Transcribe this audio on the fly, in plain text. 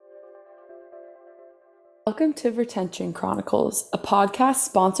Welcome to Retention Chronicles, a podcast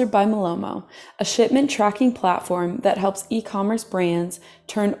sponsored by Malomo, a shipment tracking platform that helps e-commerce brands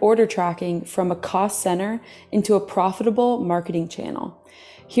turn order tracking from a cost center into a profitable marketing channel.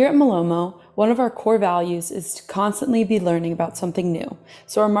 Here at Malomo, one of our core values is to constantly be learning about something new.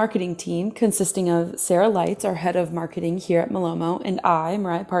 So our marketing team, consisting of Sarah Lights, our head of marketing here at Malomo, and I,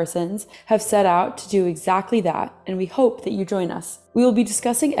 Mariah Parsons, have set out to do exactly that, and we hope that you join us. We will be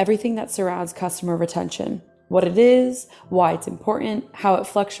discussing everything that surrounds customer retention: what it is, why it's important, how it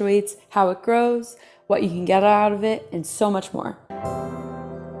fluctuates, how it grows, what you can get out of it, and so much more.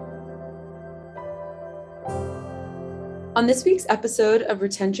 On this week's episode of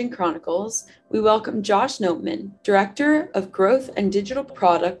Retention Chronicles, we welcome Josh Notman, Director of Growth and Digital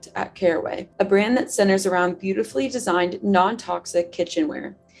Product at Caraway, a brand that centers around beautifully designed, non-toxic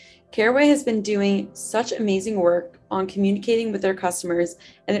kitchenware. Caraway has been doing such amazing work on communicating with their customers,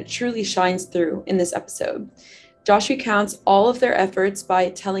 and it truly shines through in this episode. Josh recounts all of their efforts by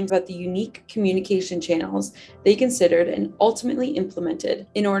telling about the unique communication channels they considered and ultimately implemented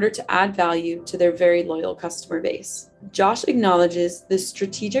in order to add value to their very loyal customer base. Josh acknowledges the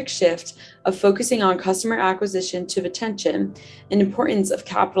strategic shift of focusing on customer acquisition to retention and importance of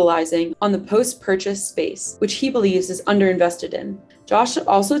capitalizing on the post-purchase space, which he believes is underinvested in. Josh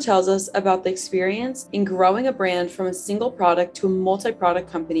also tells us about the experience in growing a brand from a single product to a multi-product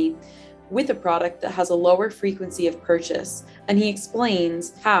company with a product that has a lower frequency of purchase, and he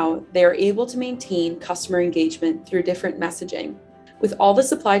explains how they are able to maintain customer engagement through different messaging. With all the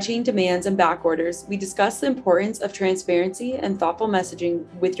supply chain demands and back orders, we discuss the importance of transparency and thoughtful messaging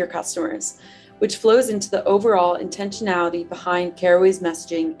with your customers, which flows into the overall intentionality behind Caraway's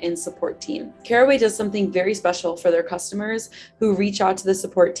messaging and support team. Caraway does something very special for their customers who reach out to the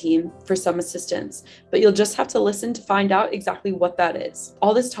support team for some assistance, but you'll just have to listen to find out exactly what that is.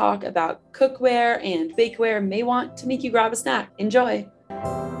 All this talk about cookware and bakeware may want to make you grab a snack. Enjoy.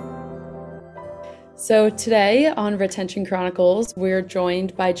 So today on Retention Chronicles, we're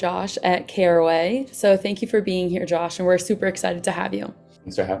joined by Josh at Caraway. So thank you for being here, Josh, and we're super excited to have you.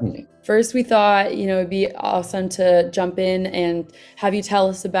 Thanks for having me. First, we thought, it'd be awesome to jump in and have you tell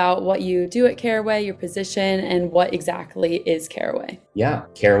us about what you do at Caraway, your position, and what exactly is Caraway. Yeah,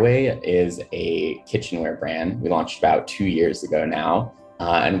 Caraway is a kitchenware brand. We launched about 2 years ago now,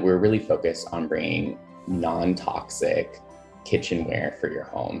 and we're really focused on bringing non-toxic kitchenware for your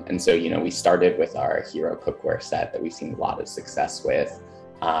home. And so, we started with our Hero cookware set that we've seen a lot of success with.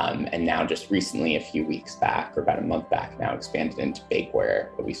 And now just recently, a few weeks back, or about a month back now, expanded into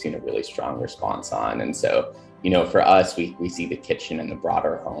bakeware that we've seen a really strong response on. And so, for us, we see the kitchen and the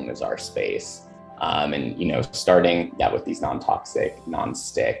broader home as our space. Starting with these non-toxic,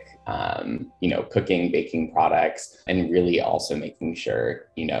 non-stick, cooking, baking products, and really also making sure,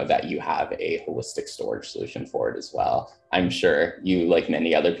 that you have a holistic storage solution for it as well. I'm sure you, like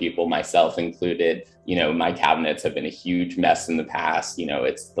many other people, myself included, my cabinets have been a huge mess in the past.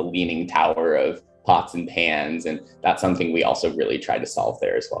 It's the leaning tower of pots and pans. And that's something we also really try to solve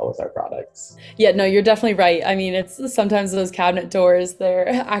there as well with our products. Yeah, no, you're definitely right. I mean, it's sometimes those cabinet doors, they're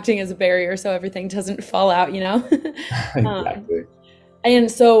acting as a barrier so everything doesn't fall out, Exactly. And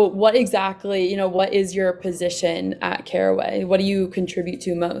so what exactly, what is your position at Caraway? What do you contribute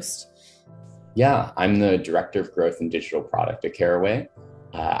to most? Yeah, I'm the Director of Growth and Digital Product at Caraway.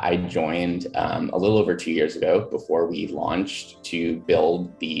 I joined a little over 2 years ago before we launched to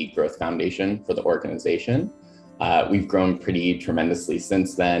build the growth foundation for the organization. We've grown pretty tremendously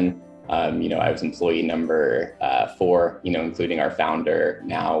since then. I was employee number 4, including our founder.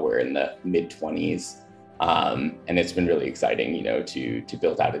 Now we're in the mid-20s. And it's been really exciting, to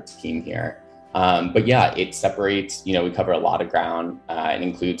build out a team here. But yeah, it separates, we cover a lot of ground. It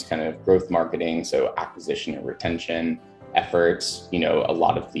includes kind of growth marketing, so acquisition and retention efforts. A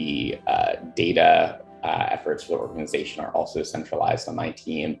lot of the data efforts for the organization are also centralized on my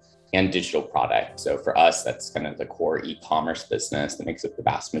team, and digital product. So for us, that's kind of the core e-commerce business that makes up the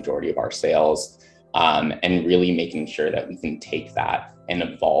vast majority of our sales, and really making sure that we can take that and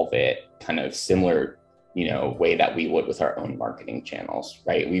evolve it kind of similar way that we would with our own marketing channels,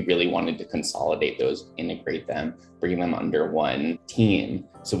 right? We really wanted to consolidate those, integrate them, bring them under one team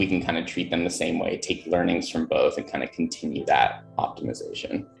so we can kind of treat them the same way, take learnings from both, and kind of continue that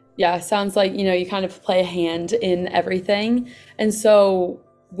optimization. Yeah, sounds like, you kind of play a hand in everything. And so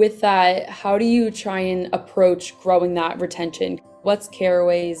with that, how do you try and approach growing that retention? What's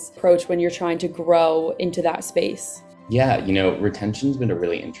Caraway's approach when you're trying to grow into that space? Yeah, retention's been a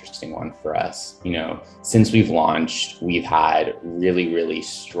really interesting one for us. Since we've launched, we've had really, really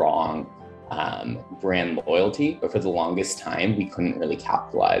strong brand loyalty, but for the longest time, we couldn't really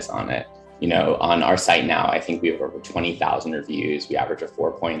capitalize on it. On our site now, I think we have over 20,000 reviews. We average a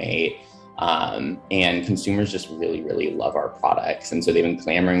 4.8. And consumers just really, really love our products. And so they've been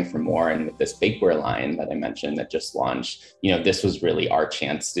clamoring for more. And with this bakeware line that I mentioned that just launched, this was really our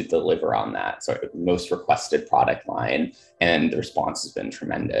chance to deliver on that. So most requested product line, and the response has been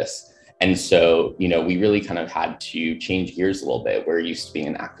tremendous. And so, we really kind of had to change gears a little bit. We're used to being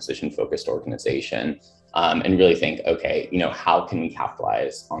an acquisition focused organization. And really think, okay, how can we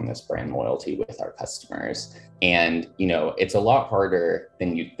capitalize on this brand loyalty with our customers? And, it's a lot harder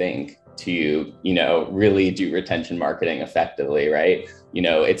than you'd think to, really do retention marketing effectively, right?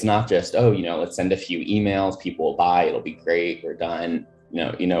 It's not just, let's send a few emails, people will buy, it'll be great, we're done.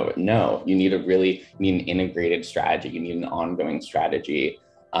 No, you need an integrated strategy. You need an ongoing strategy,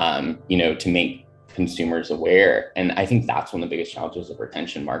 to make consumers aware. And I think that's one of the biggest challenges of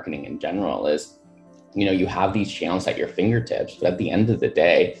retention marketing in general is, you have these channels at your fingertips, but at the end of the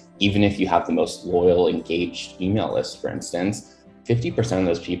day, even if you have the most loyal, engaged email list, for instance, 50% of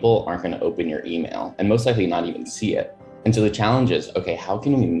those people aren't going to open your email and most likely not even see it. And so the challenge is, okay, how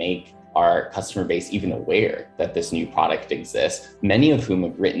can we make our customer base even aware that this new product exists, many of whom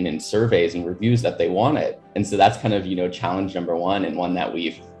have written in surveys and reviews that they want it. And so that's kind of, challenge number one, and one that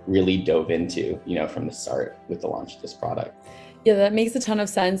we've really dove into, from the start with the launch of this product. Yeah, that makes a ton of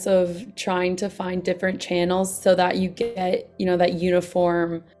sense of trying to find different channels so that you get, that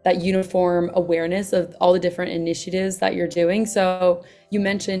uniform awareness of all the different initiatives that you're doing. So you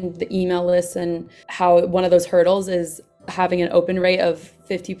mentioned the email list and how one of those hurdles is having an open rate of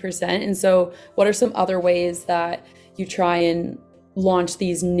 50%. And so what are some other ways that you try and launch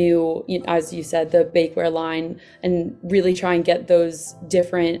these new, as you said, the bakeware line, and really try and get those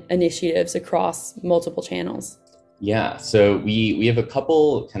different initiatives across multiple channels? Yeah, so we have a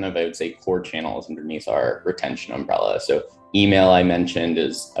couple kind of, I would say, core channels underneath our retention umbrella. So email, I mentioned,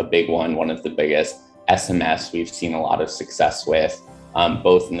 is a big one of the biggest. SMS, we've seen a lot of success with,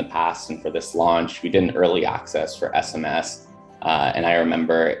 both in the past and for this launch. We did an early access for SMS. And I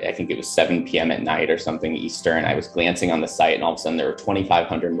remember, I think it was 7 p.m. at night or something Eastern. I was glancing on the site and all of a sudden there were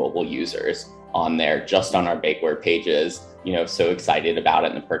 2,500 mobile users on there just on our bakeware pages, so excited about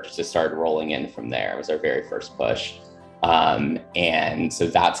it. And the purchases started rolling in from there. It was our very first push. And so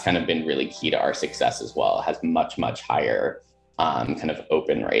that's kind of been really key to our success as well. It has much, much higher kind of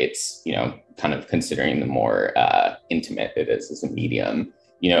open rates, kind of considering the more intimate it is as a medium.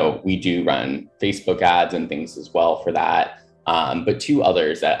 We do run Facebook ads and things as well for that. But two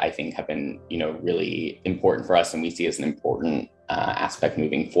others that I think have been, really important for us and we see as an important aspect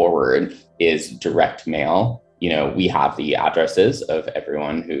moving forward is direct mail. We have the addresses of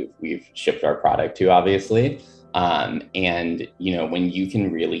everyone who we've shipped our product to, obviously. And, when you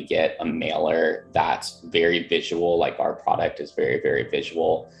can really get a mailer that's very visual, like our product is very, very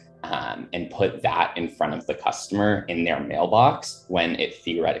visual, and put that in front of the customer in their mailbox when it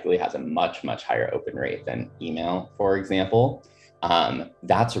theoretically has a much, much higher open rate than email, for example,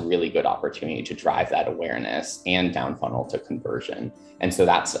 that's a really good opportunity to drive that awareness and down funnel to conversion. And so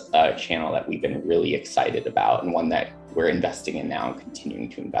that's a channel that we've been really excited about and one that we're investing in now and continuing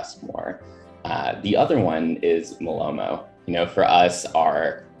to invest more. The other one is Malomo. For us,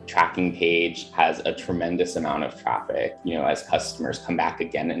 our tracking page has a tremendous amount of traffic, as customers come back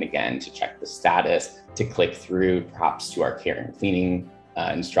again and again to check the status, to click through perhaps to our care and cleaning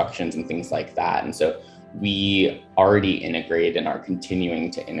instructions and things like that. And so we already integrate and are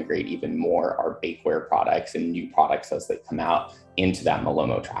continuing to integrate even more our bakeware products and new products as they come out into that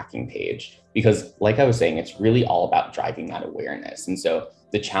Malomo tracking page. Because like I was saying, it's really all about driving that awareness. And so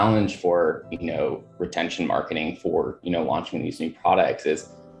the challenge for, retention marketing for, launching these new products is,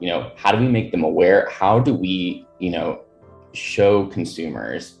 how do we make them aware? How do we, show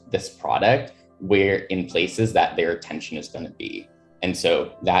consumers this product where in places that their attention is going to be? And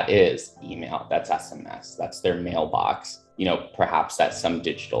so that is email, that's SMS, that's their mailbox, perhaps that's some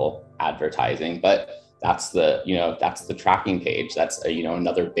digital advertising, but that's the tracking page. That's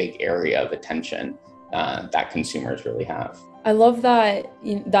another big area of attention that consumers really have. I love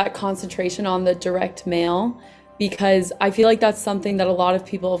that concentration on the direct mail, because I feel like that's something that a lot of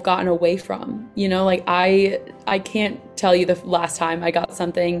people have gotten away from. Like I can't tell you the last time I got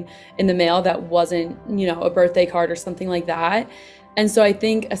something in the mail that wasn't, a birthday card or something like that. And so I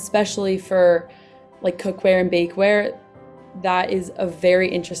think especially for like cookware and bakeware, that is a very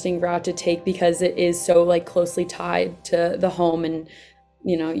interesting route to take because it is so like closely tied to the home, and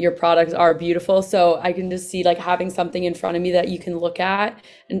your products are beautiful. So I can just see like having something in front of me that you can look at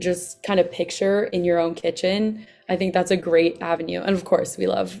and just kind of picture in your own kitchen. I think that's a great avenue. And of course, we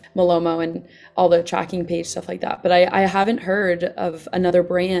love Malomo and all the tracking page stuff like that. But I haven't heard of another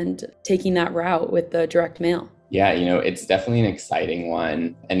brand taking that route with the direct mail. Yeah, it's definitely an exciting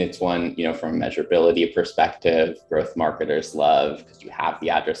one. And it's one, from a measurability perspective, growth marketers love because you have the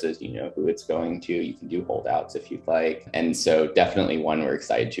addresses, you know who it's going to, you can do holdouts if you'd like. And so definitely one we're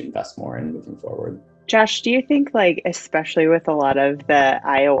excited to invest more in moving forward. Josh, do you think especially with a lot of the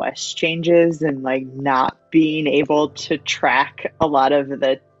iOS changes and not being able to track a lot of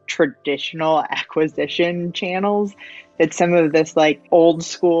the traditional acquisition channels, that some of this old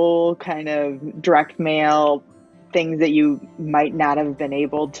school kind of direct mail things that you might not have been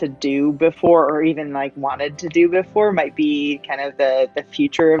able to do before or even wanted to do before might be kind of the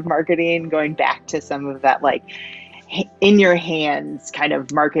future of marketing, going back to some of that in your hands kind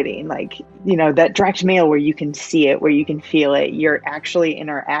of marketing, that direct mail where you can see it, where you can feel it, you're actually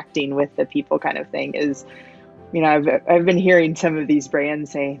interacting with the people kind of thing is, I've been hearing some of these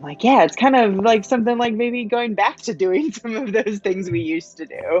brands saying yeah, it's kind of something maybe going back to doing some of those things we used to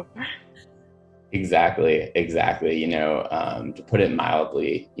do. Exactly. To put it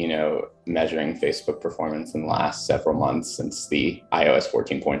mildly, measuring Facebook performance in the last several months since the iOS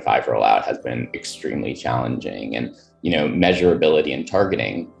 14.5 rollout has been extremely challenging. And, measurability and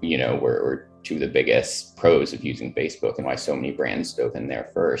targeting, were two of the biggest pros of using Facebook and why so many brands dove in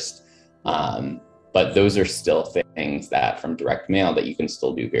there first. But those are still things that from direct mail that you can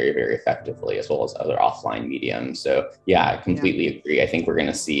still do very, very effectively, as well as other offline mediums. So yeah, I completely agree. I think we're going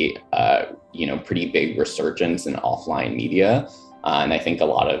to see, pretty big resurgence in offline media. And I think a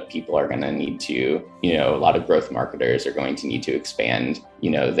lot of people are going to need to, a lot of growth marketers are going to need to expand,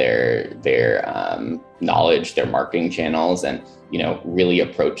 their knowledge, their marketing channels, and, really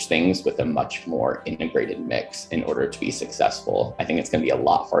approach things with a much more integrated mix in order to be successful. I think it's going to be a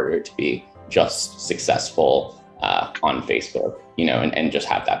lot harder to be just successful on Facebook, and just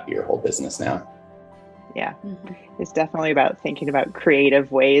have that be your whole business now. Yeah, It's definitely about thinking about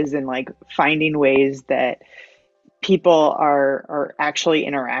creative ways and finding ways that people are actually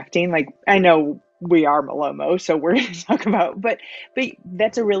interacting. I know we are Malomo, so we're going to talk about, but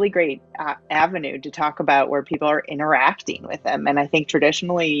that's a really great avenue to talk about where people are interacting with them. And I think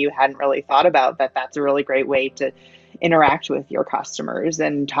traditionally you hadn't really thought about that. That's a really great way to interact with your customers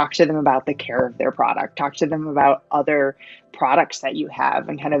and talk to them about the care of their product, talk to them about other products that you have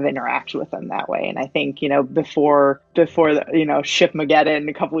and kind of interact with them that way. And I think, before the, Shipmageddon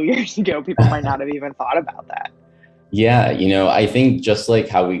a couple of years ago, people might not have even thought about that. Yeah, I think just like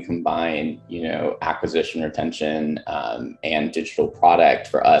how we combine, acquisition, retention, and digital product,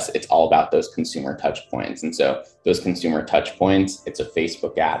 for us, it's all about those consumer touch points. And so those consumer touch points, it's a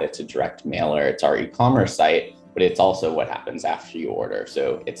Facebook ad, it's a direct mailer, it's our e-commerce site, but it's also what happens after you order.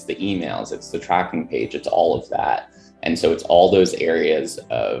 So it's the emails, it's the tracking page, it's all of that. And so it's all those areas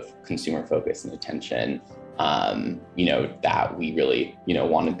of consumer focus and attention, that we really,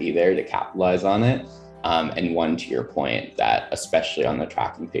 want to be there to capitalize on it. And one, to your point, that especially on the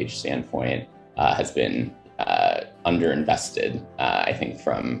tracking page standpoint, has been underinvested, I think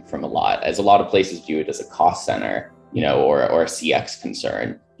from a lot of places view it as a cost center, or a CX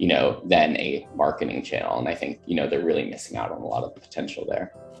concern, than a marketing channel. And I think, they're really missing out on a lot of the potential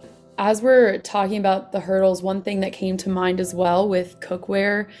there. As we're talking about the hurdles, one thing that came to mind as well with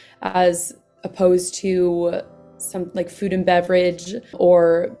cookware, as opposed to some food and beverage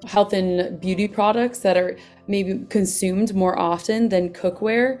or health and beauty products that are maybe consumed more often than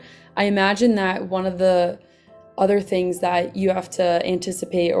cookware, I imagine that one of the other things that you have to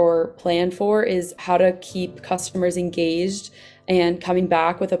anticipate or plan for is how to keep customers engaged and coming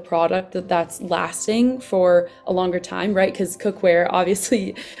back with a product that's lasting for a longer time, right? Because cookware,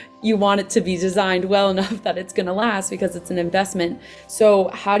 obviously, you want it to be designed well enough that it's going to last because it's an investment. So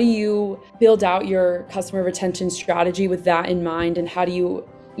how do you build out your customer retention strategy with that in mind? And how do you,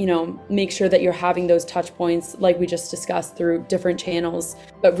 make sure that you're having those touch points like we just discussed through different channels?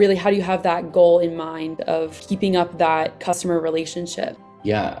 But really, how do you have that goal in mind of keeping up that customer relationship?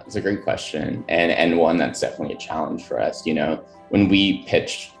 Yeah, it's a great question. And one that's definitely a challenge for us. When we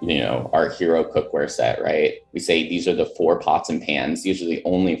pitch, our hero cookware set, right? We say these are the 4 pots and pans. These are the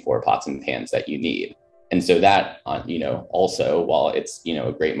only 4 pots and pans that you need. And so that, also, while it's,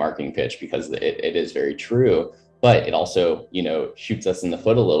 a great marketing pitch because it is very true, but it also, shoots us in the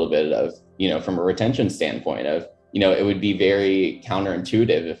foot a little bit of, from a retention standpoint of, it would be very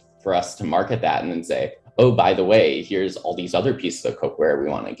counterintuitive for us to market that and then say, oh, by the way, here's all these other pieces of cookware we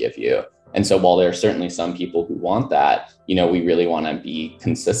want to give you. And so while there are certainly some people who want that, we really want to be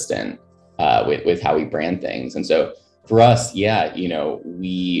consistent with how we brand things. And so, For us, yeah,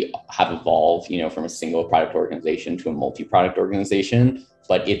 we have evolved, from a single product organization to a multi-product organization,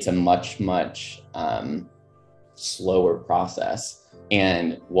 but it's a much slower process.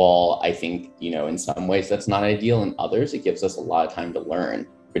 And while I think, in some ways that's not ideal, in others, it gives us a lot of time to learn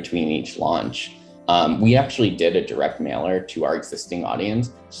between each launch. We actually did a direct mailer to our existing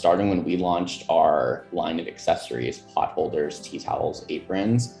audience, starting when we launched our line of accessories, pot holders, tea towels,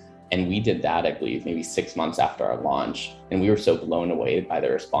 aprons. And we did that, I believe, maybe 6 months after our launch. And we were so blown away by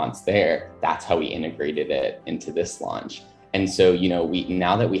the response there. That's how we integrated it into this launch. And so,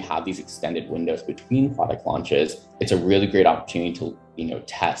 now that we have these extended windows between product launches, it's a really great opportunity to,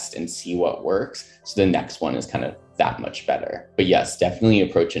 test and see what works. So the next one is kind of that much better. But yes, definitely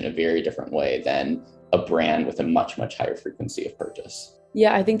approach it in a very different way than a brand with a much higher frequency of purchase.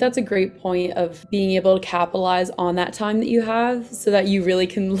 Yeah, I think that's a great point of being able to capitalize on that time that you have so that you really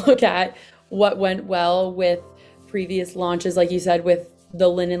can look at what went well with previous launches, like you said, with the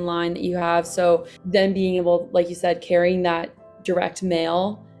linen line that you have. So then being able, like you said, carrying that direct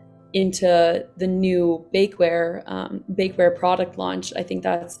mail into the new bakeware product launch. I think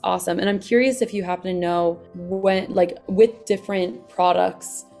that's awesome. And I'm curious if you happen to know when, like with different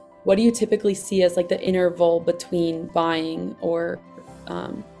products, what do you typically see as like the interval between buying or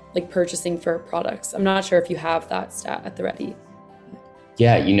like purchasing for products? I'm not sure if you have that stat at the ready.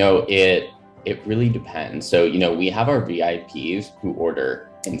 Yeah, it really depends. So, we have our VIPs who order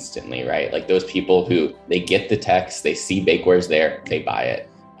instantly, right? Like those people who they get the text, they see bakeware's there, they buy it.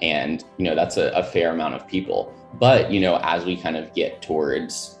 And, that's a fair amount of people. But, as we kind of get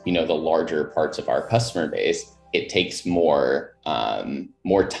towards, the larger parts of our customer base, it takes more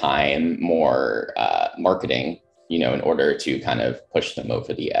time, more marketing, in order to kind of push them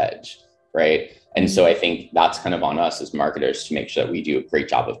over the edge, right? And so I think that's kind of on us as marketers to make sure that we do a great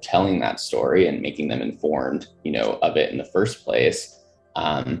job of telling that story and making them informed, of it in the first place.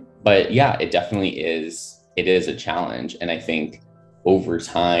 But yeah, it definitely is. It is a challenge. And I think over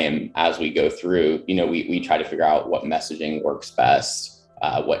time, as we go through, we try to figure out what messaging works best,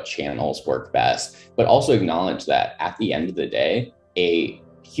 what channels work best, but also acknowledge that at the end of the day, a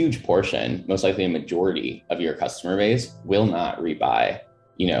huge portion, most likely a majority of your customer base will not rebuy,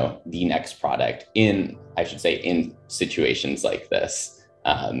 the next product in situations like this.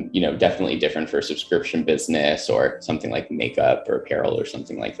 Definitely different for a subscription business or something like makeup or apparel or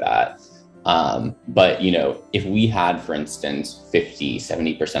something like that. But, if we had, for instance,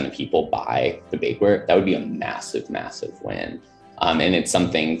 50-70% of people buy the bakeware, that would be a massive win. And it's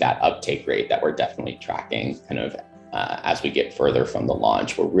something, that uptake rate, that we're definitely tracking kind of as we get further from the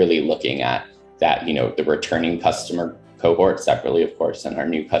launch. We're really looking at that, the returning customer cohort separately, of course, and our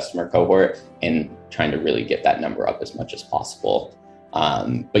new customer cohort, and trying to really get that number up as much as possible.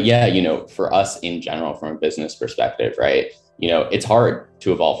 But yeah, for us in general, from a business perspective, right, it's hard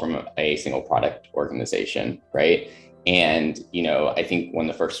to evolve from a single product organization, right? And, I think one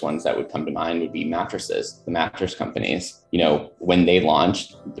of the first ones that would come to mind would be mattresses. The mattress companies, when they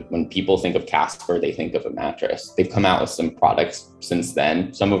launched, when people think of Casper, they think of a mattress. They've come out with some products since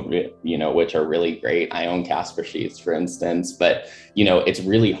then, some of it, which are really great. I own Casper sheets, for instance, but, it's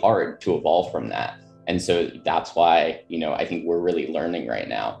really hard to evolve from that. And so that's why, I think we're really learning right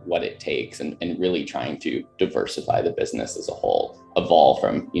now what it takes and really trying to diversify the business as a whole, evolve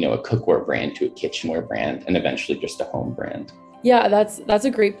from, a cookware brand to a kitchenware brand, and eventually just a home brand. Yeah, that's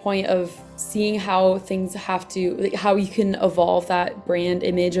a great point of seeing how things have to, like, how you can evolve that brand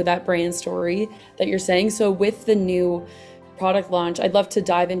image or that brand story that you're saying. So with the new product launch, I'd love to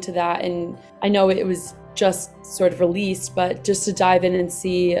dive into that. And I know it was just sort of released, but just to dive in and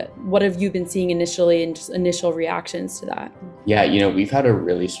see what have you been seeing initially and just initial reactions to that. Yeah, we've had a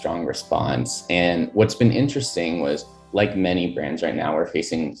really strong response. And what's been interesting was, like many brands right now, we're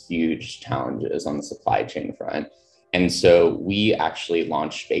facing huge challenges on the supply chain front. And so we actually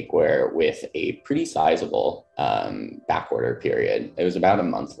launched bakeware with a pretty sizable back order period. It was about a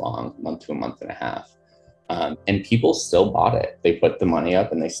month long, month to a month and a half. And people still bought it. They put the money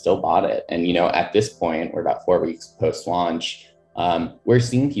up and they still bought it. And, at this point, we're about 4 weeks post-launch. We're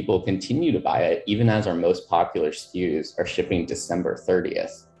seeing people continue to buy it, even as our most popular SKUs are shipping December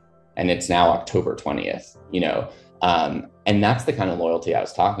 30th. And it's now October 20th, and that's the kind of loyalty I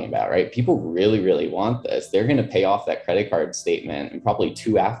was talking about, right? People really want this. They're going to pay off that credit card statement and probably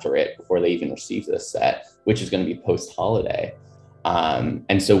 2 after it before they even receive this set, which is going to be post-holiday.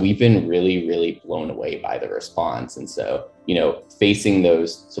 And so we've been really blown away by the response. And so, facing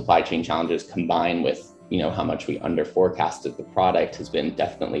those supply chain challenges combined with, how much we under forecasted the product has been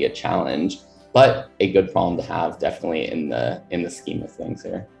definitely a challenge, but a good problem to have, definitely in the scheme of things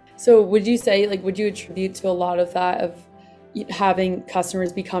here. So would you say, like, would you attribute to a lot of that of having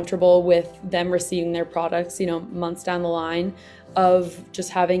customers be comfortable with them receiving their products, months down the line, of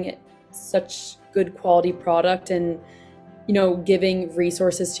just having such good quality product and, giving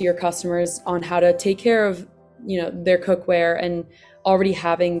resources to your customers on how to take care of, their cookware and already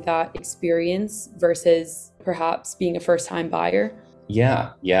having that experience versus perhaps being a first-time buyer?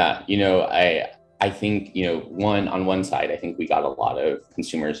 Yeah. I think, on one side, I think we got a lot of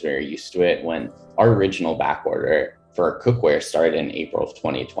consumers very used to it when our original back order for our cookware started in April of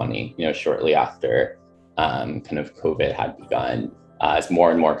 2020, shortly after kind of COVID had begun. As more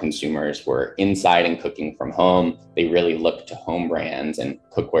and more consumers were inside and cooking from home, they really looked to home brands, and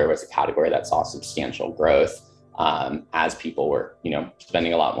cookware was a category that saw substantial growth as people were,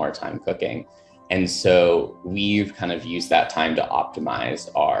 spending a lot more time cooking. And so we've kind of used that time to optimize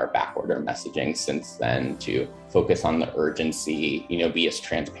our backorder messaging since then to focus on the urgency, be as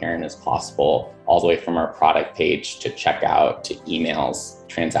transparent as possible, all the way from our product page to checkout to emails,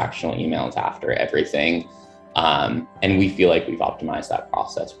 transactional emails after everything. And we feel like we've optimized that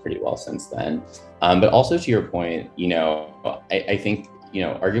process pretty well since then. But also to your point, I think,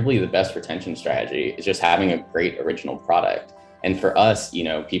 arguably the best retention strategy is just having a great original product. And for us,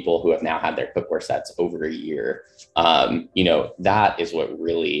 people who have now had their cookware sets over a year, that is what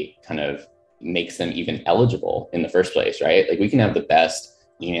really kind of makes them even eligible in the first place, right? Like, we can have the best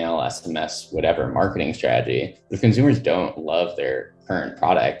email, SMS, whatever marketing strategy. But if consumers don't love their current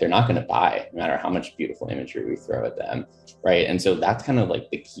product, they're not going to buy, no matter how much beautiful imagery we throw at them, right? And so that's kind of like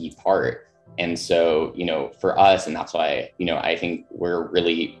the key part. And so, for us, and that's why, I think we're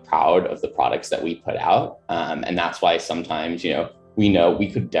really proud of the products that we put out. And that's why sometimes, we know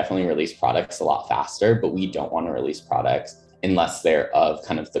we could definitely release products a lot faster, but we don't want to release products unless they're of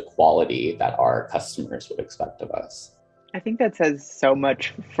kind of the quality that our customers would expect of us. I think that says so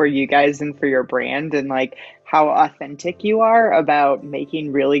much for you guys and for your brand, and like how authentic you are about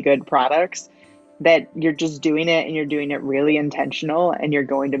making really good products, that you're just doing it and you're doing it really intentional, and you're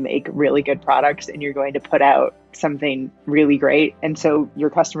going to make really good products and you're going to put out something really great. And so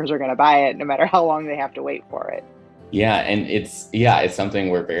your customers are going to buy it no matter how long they have to wait for it. Yeah. And it's something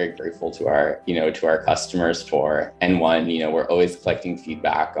we're very grateful to our customers for. And we're always collecting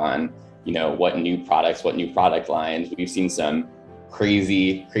feedback on, what new product lines. We've seen some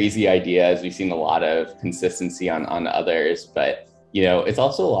crazy ideas. We've seen a lot of consistency on others, but it's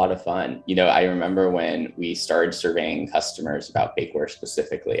also a lot of fun. I remember when we started surveying customers about bakeware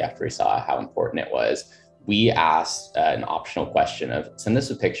specifically after we saw how important it was, we asked an optional question of, send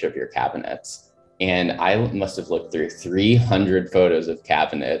us a picture of your cabinets. And I must have looked through 300 photos of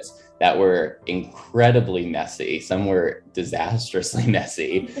cabinets that were incredibly messy. Some were disastrously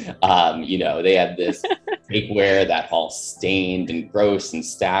messy. They had this bakeware that all stained and gross and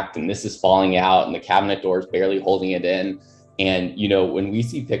stacked, and this is falling out, and the cabinet door's barely holding it in. And, when we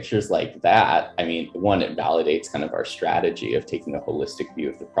see pictures like that, I mean, one, it validates kind of our strategy of taking a holistic view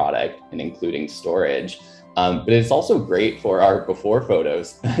of the product and including storage. But it's also great for our before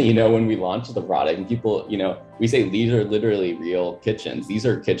photos, when we launch the product and people, we say these are literally real kitchens. These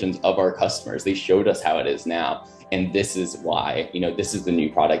are kitchens of our customers. They showed us how it is now. And this is why, this is the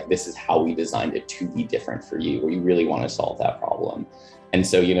new product. This is how we designed it to be different for you. We really want to solve that problem. And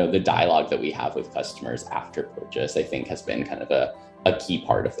so, the dialogue that we have with customers after purchase, I think, has been kind of a key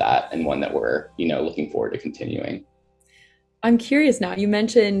part of that, and one that we're, looking forward to continuing. I'm curious now, you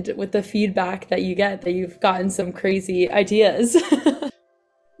mentioned with the feedback that you get that you've gotten some crazy ideas.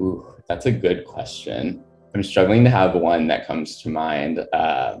 Ooh, that's a good question. I'm struggling to have one that comes to mind.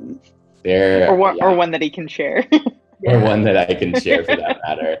 Or one that he can share. Or one that I can share for that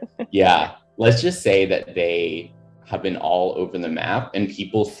matter. Yeah, let's just say that they have been all over the map, and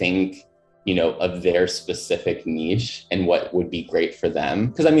people think, of their specific niche and what would be great for them.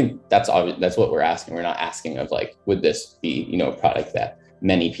 Because I mean, that's obvious, that's what we're asking. We're not asking of like, would this be, a product that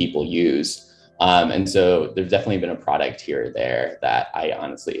many people use? And so there's definitely been a product here or there that I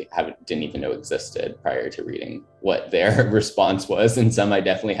honestly didn't even know existed prior to reading what their response was. And some I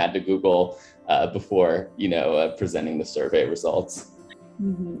definitely had to Google before, presenting the survey results.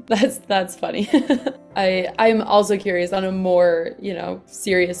 Mm-hmm. That's funny. I'm also curious on a more,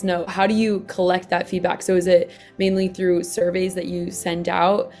 serious note, how do you collect that feedback? So is it mainly through surveys that you send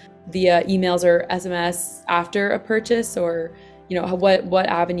out via emails or SMS after a purchase, or, what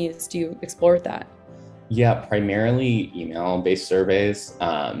avenues do you explore with that? Yeah, primarily email-based surveys.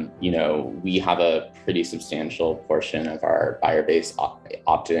 We have a pretty substantial portion of our buyer base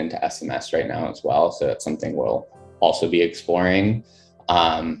opted into SMS right now as well. So that's something we'll also be exploring.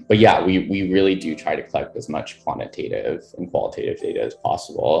 But yeah, we really do try to collect as much quantitative and qualitative data as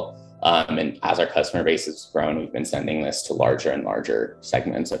possible. And as our customer base has grown, we've been sending this to larger and larger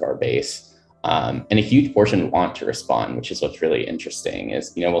segments of our base. And a huge portion want to respond, which is what's really interesting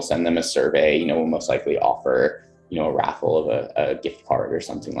is, we'll send them a survey, we'll most likely offer, a raffle of a gift card or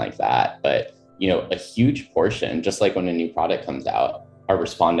something like that. But, a huge portion, just like when a new product comes out, are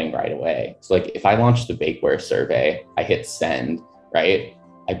responding right away. So like if I launch the bakeware survey, I hit send, right?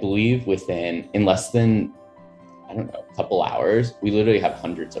 I believe in less than, I don't know, a couple hours, we literally have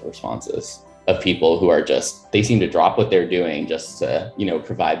hundreds of responses of people who are they seem to drop what they're doing just to,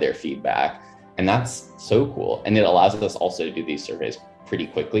 provide their feedback. And that's so cool. And it allows us also to do these surveys pretty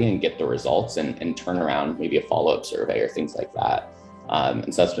quickly and get the results and turn around maybe a follow-up survey or things like that.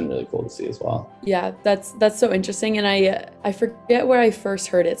 And so that's been really cool to see as well. Yeah, that's so interesting. And I forget where I first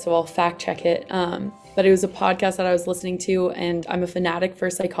heard it, so I'll fact check it. But it was a podcast that I was listening to, and I'm a fanatic for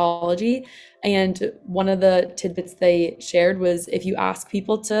psychology. And one of the tidbits they shared was if you ask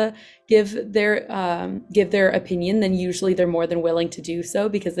people to give their opinion, then usually they're more than willing to do so,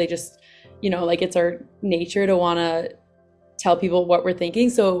 because they just, like it's our nature to want to tell people what we're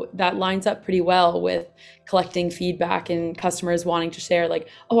thinking. So that lines up pretty well with collecting feedback and customers wanting to share, like,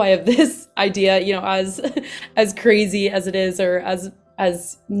 oh, I have this idea, as crazy as it is, or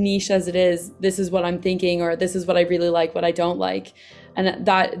as niche as it is, this is what I'm thinking, or this is what I really like, what I don't like. And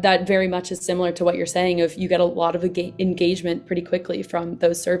that very much is similar to what you're saying, of you get a lot of engagement pretty quickly from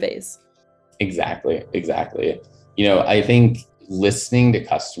those surveys. Exactly. I think listening to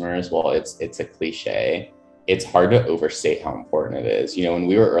customers, well, it's a cliche, it's hard to overstate how important it is. When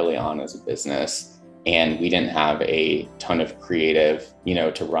we were early on as a business and we didn't have a ton of creative,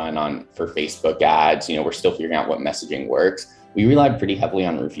 to run for Facebook ads, we're still figuring out what messaging works. We relied pretty heavily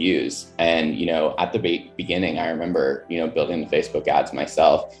on reviews. And, at the beginning, I remember, building the Facebook ads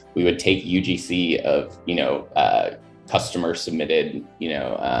myself. We would take UGC of, customer submitted,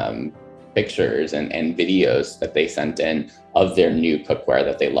 pictures and videos that they sent in of their new cookware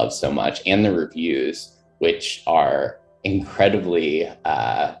that they love so much, and the reviews, which are incredibly,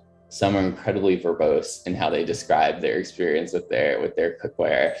 some are incredibly verbose in how they describe their experience with their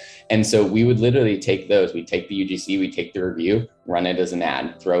cookware. And so we would literally take those, we'd take the UGC, we'd take the review, run it as an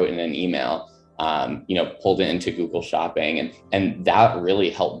ad, throw it in an email, pulled it into Google Shopping. And that really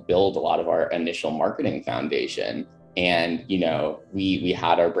helped build a lot of our initial marketing foundation. And, we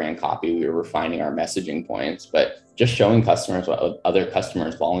had our brand copy, we were refining our messaging points, but just showing customers what other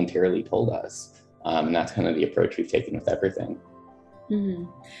customers voluntarily told us. And that's kind of the approach we've taken with everything. Mm-hmm.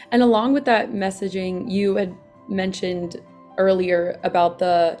 And along with that messaging, you had mentioned earlier about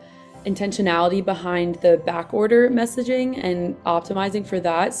the intentionality behind the back order messaging and optimizing for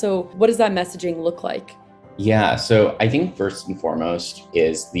that. So what does that messaging look like? Yeah, so I think first and foremost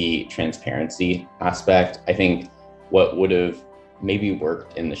is the transparency aspect. I think what would have maybe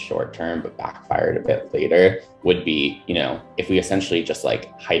worked in the short term but backfired a bit later would be, if we essentially just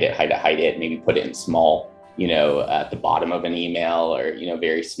like hide it, maybe put it in small, at the bottom of an email, or,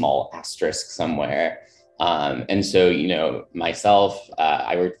 very small asterisk somewhere. And so, myself,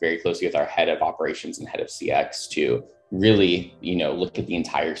 I worked very closely with our head of operations and head of CX to really, look at the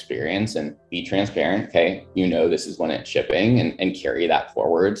entire experience and be transparent. Okay, this is when it's shipping, and carry that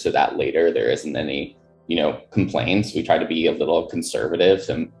forward so that later there isn't any complaints. We try to be a little conservative,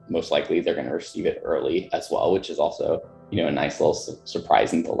 so most likely they're going to receive it early as well, which is also, a nice little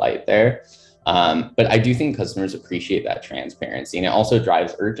surprise and delight there. But I do think customers appreciate that transparency, and it also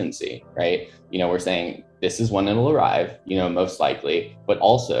drives urgency, right? We're saying this is when it'll arrive, most likely, but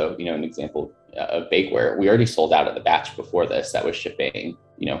also, an example of bakeware, we already sold out of the batch before this that was shipping,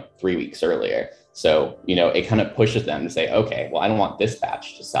 3 weeks earlier. So, it kind of pushes them to say, okay, well, I don't want this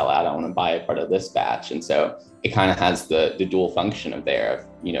batch to sell out. I want to buy a part of this batch. And so it kind of has the dual function of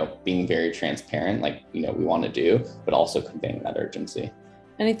being very transparent, like, we want to do, but also conveying that urgency.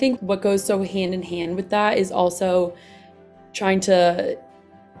 And I think what goes so hand in hand with that is also trying to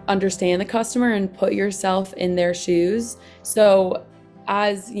understand the customer and put yourself in their shoes. So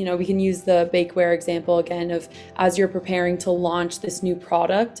as, we can use the bakeware example again of as you're preparing to launch this new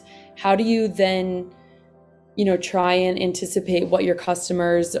product, how do you then, try and anticipate what your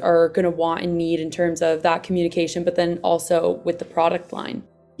customers are going to want and need in terms of that communication, but then also with the product line?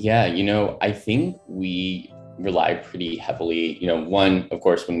 Yeah, I think we rely pretty heavily, one, of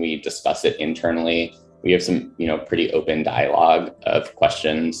course, when we discuss it internally, we have some, pretty open dialogue of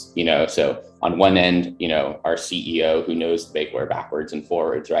questions, so on one end, our CEO who knows the bakeware backwards and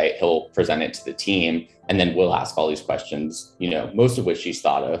forwards, right? He'll present it to the team, and then we'll ask all these questions, most of which she's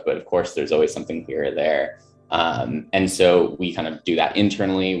thought of, but of course there's always something here or there. And so we kind of do that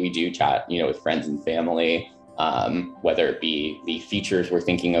internally. We do chat, with friends and family, whether it be the features we're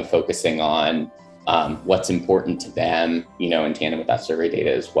thinking of focusing on, what's important to them, in tandem with that survey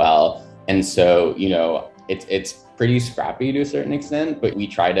data as well. And so, it's pretty scrappy to a certain extent, but we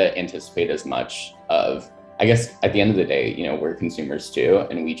try to anticipate as much of, I guess at the end of the day, we're consumers too.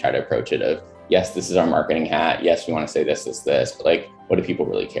 And we try to approach it of, yes, this is our marketing hat. Yes, we want to say this, but like, what do people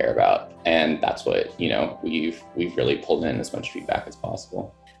really care about? And that's what, we've really pulled in as much feedback as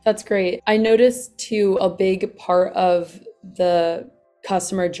possible. That's great. I noticed too, a big part of the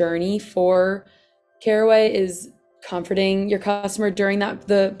customer journey for Caraway is comforting your customer during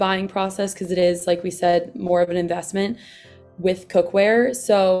the buying process, because it is, like we said, more of an investment with cookware.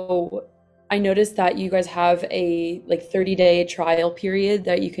 So I noticed that you guys have a 30-day trial period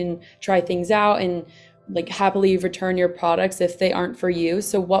that you can try things out and happily return your products if they aren't for you.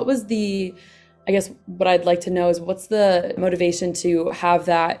 So what I'd like to know is, what's the motivation to have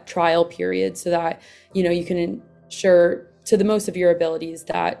that trial period so that, you can ensure to the most of your abilities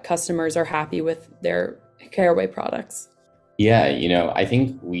that customers are happy with their Caraway products? Yeah, I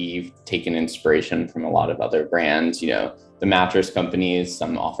think we've taken inspiration from a lot of other brands. The mattress companies,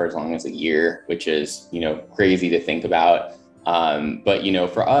 some offer as long as a year, which is, crazy to think about. But,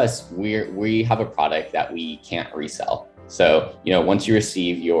 for us, we have a product that we can't resell. So, once you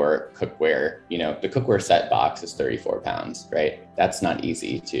receive your cookware, the cookware set box is 34 pounds, right? That's not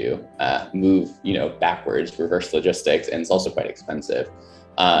easy to move, backwards, reverse logistics, and it's also quite expensive.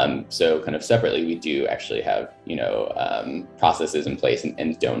 So kind of separately, we do actually have, processes in place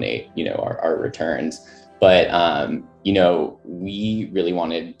and donate, our returns. But, we really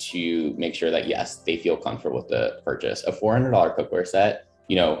wanted to make sure that, yes, they feel comfortable with the purchase. A $400 cookware set,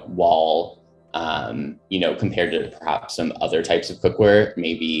 while, compared to perhaps some other types of cookware,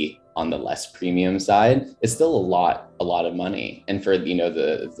 maybe on the less premium side, is still a lot of money. And for,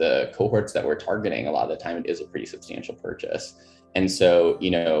 the cohorts that we're targeting, a lot of the time it is a pretty substantial purchase. And so,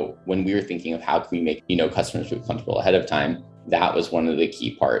 when we were thinking of how can we make, customers feel comfortable ahead of time, that was one of the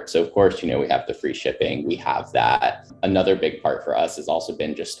key parts. So of course, we have the free shipping, we have that. Another big part for us has also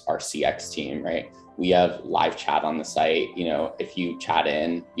been just our CX team, right? We have live chat on the site. If you chat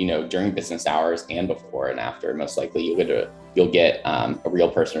in, during business hours and before and after, most likely you'll get a real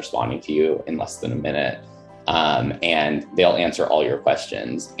person responding to you in less than a minute. And they'll answer all your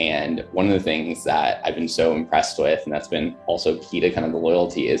questions. And one of the things that I've been so impressed with, and that's been also key to kind of the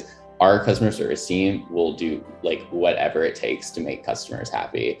loyalty, is our customer service team will do whatever it takes to make customers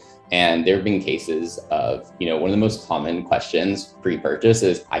happy. And there have been cases of, one of the most common questions pre-purchase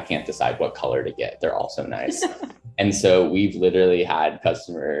is, I can't decide what color to get. They're all so nice. And so we've literally had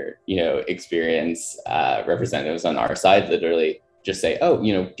customer, experience representatives on our side literally just say, oh,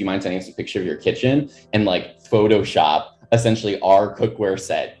 do you mind sending us a picture of your kitchen? And Photoshop essentially our cookware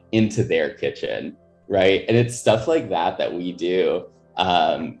set into their kitchen, right? And it's stuff like that we do.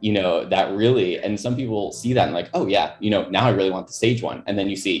 That really, and some people see that and oh yeah, now I really want the Sage one. And then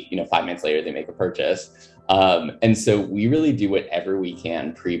you see, 5 minutes later, they make a purchase. And so we really do whatever we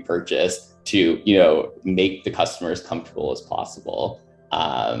can pre-purchase to, make the customers comfortable as possible.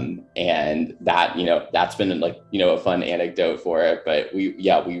 And that, that's been a fun anecdote for it, but we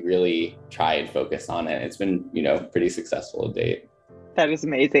really try and focus on it. It's been, pretty successful to date. That is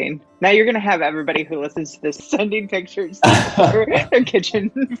amazing. Now you're going to have everybody who listens to this sending pictures of their kitchen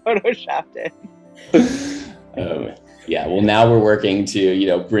photoshopped in. Yeah, well, now we're working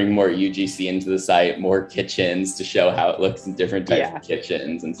to, bring more UGC into the site, more kitchens to show how it looks in different types of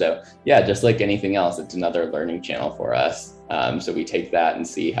kitchens. And so, just like anything else, it's another learning channel for us. So we take that and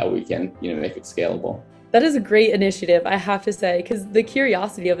see how we can, make it scalable. That is a great initiative, I have to say, because the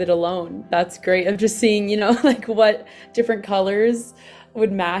curiosity of it alone, that's great, of just seeing, what different colors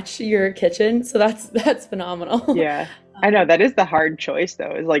would match your kitchen. So that's phenomenal. Yeah, I know. That is the hard choice,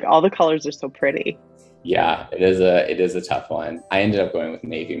 though, is all the colors are so pretty. Yeah, it is a tough one. I ended up going with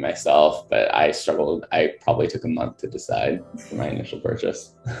navy myself, but I struggled. I probably took a month to decide for my initial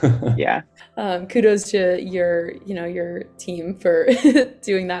purchase. Yeah. Kudos to your team for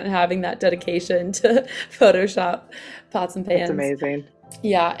doing that and having that dedication to Photoshop pots and pans. That's amazing.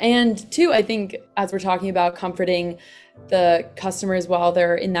 Yeah. And two, I think as we're talking about comforting the customers while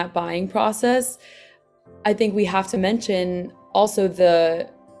they're in that buying process, I think we have to mention also the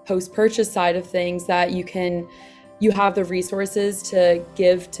post-purchase side of things, that you have the resources to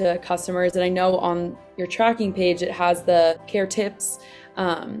give to customers. And I know on your tracking page, it has the care tips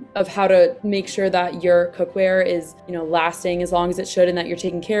of how to make sure that your cookware is, lasting as long as it should, and that you're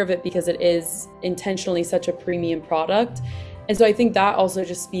taking care of it because it is intentionally such a premium product. And so I think that also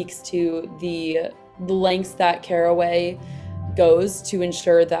just speaks to the the lengths that Caraway goes to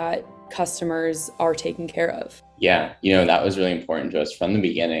ensure that customers are taken care of. Yeah, that was really important to us from the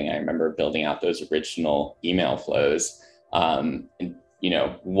beginning. I remember building out those original email flows. And,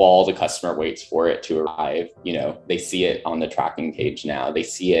 while the customer waits for it to arrive, they see it on the tracking page now. They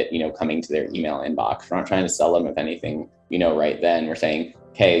see it, coming to their email inbox. We're not trying to sell them with anything, right then. We're saying,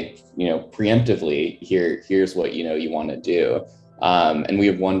 hey, preemptively, here's what, you want to do. And we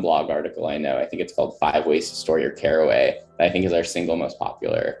have one blog article I think it's called 5 Ways to Store Your Caraway, that I think is our single most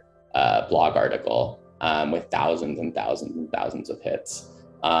popular blog article, with thousands and thousands and thousands of hits.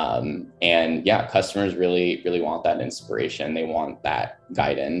 And yeah, customers really, really want that inspiration. They want that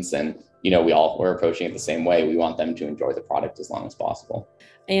guidance. And, we're approaching it the same way. We want them to enjoy the product as long as possible.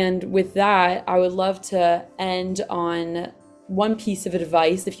 And with that, I would love to end on one piece of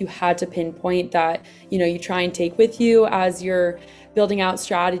advice, if you had to pinpoint that, you try and take with you as you're building out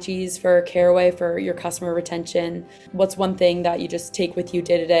strategies for Caraway, for your customer retention. What's one thing that you just take with you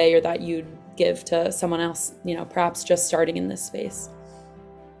day to day, or that you'd give to someone else, perhaps just starting in this space?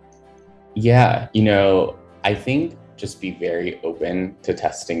 Yeah, I think just be very open to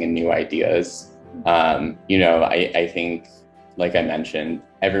testing and new ideas. I think, like I mentioned,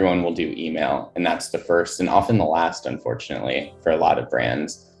 everyone will do email, and that's the first and often the last, unfortunately, for a lot of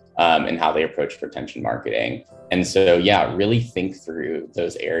brands, and how they approach retention marketing. And so, yeah, really think through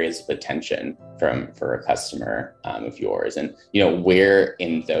those areas of attention for a customer of yours, and where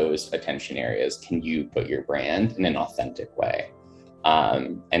in those attention areas can you put your brand in an authentic way.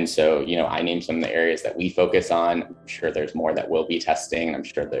 And so, I named some of the areas that we focus on. I'm sure there's more that we'll be testing, and I'm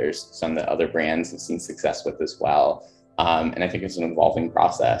sure there's some that other brands have seen success with as well. And I think it's an evolving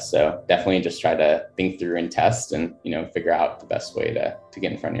process. So definitely just try to think through and test and, figure out the best way to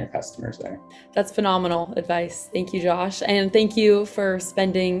get in front of your customers there. That's phenomenal advice. Thank you, Josh. And thank you for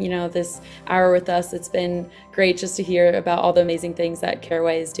spending, this hour with us. It's been great just to hear about all the amazing things that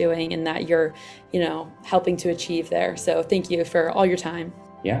Caraway is doing and that you're, helping to achieve there. So thank you for all your time.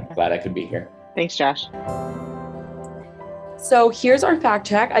 Yeah, glad I could be here. Thanks, Josh. So here's our fact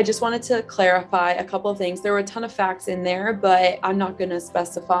check. I just wanted to clarify a couple of things. There were a ton of facts in there, but I'm not going to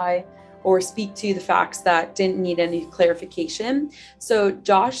specify or speak to the facts that didn't need any clarification. So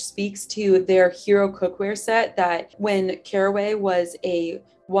Josh speaks to their hero cookware set, that when Caraway was a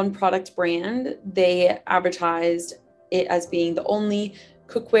one product brand, they advertised it as being the only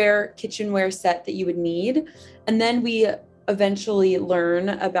cookware, kitchenware set that you would need. And then we eventually learn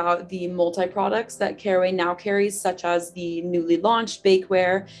about the multi-products that Caraway now carries, such as the newly launched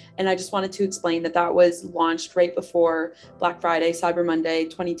bakeware. And I just wanted to explain that was launched right before Black Friday, Cyber Monday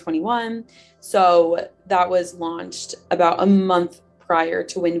 2021. So that was launched about a month prior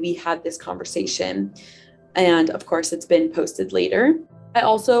to when we had this conversation. And of course, it's been posted later. I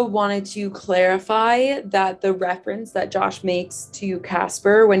also wanted to clarify that the reference that Josh makes to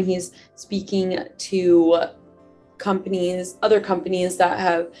Casper when he's speaking to other companies that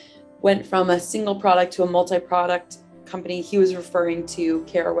have went from a single product to a multi-product company, he was referring to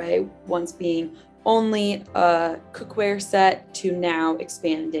Caraway once being only a cookware set to now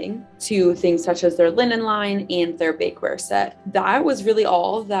expanding to things such as their linen line and their bakeware set. That was really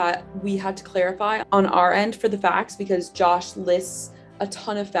all that we had to clarify on our end for the facts, because Josh lists a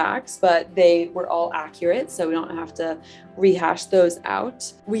ton of facts, but they were all accurate, so we don't have to rehash those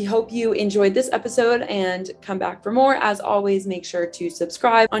out. We hope you enjoyed this episode and come back for more. As always, make sure to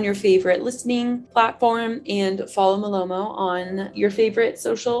subscribe on your favorite listening platform and follow Malomo on your favorite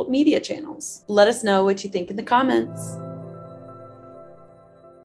social media channels. Let us know what you think in the comments.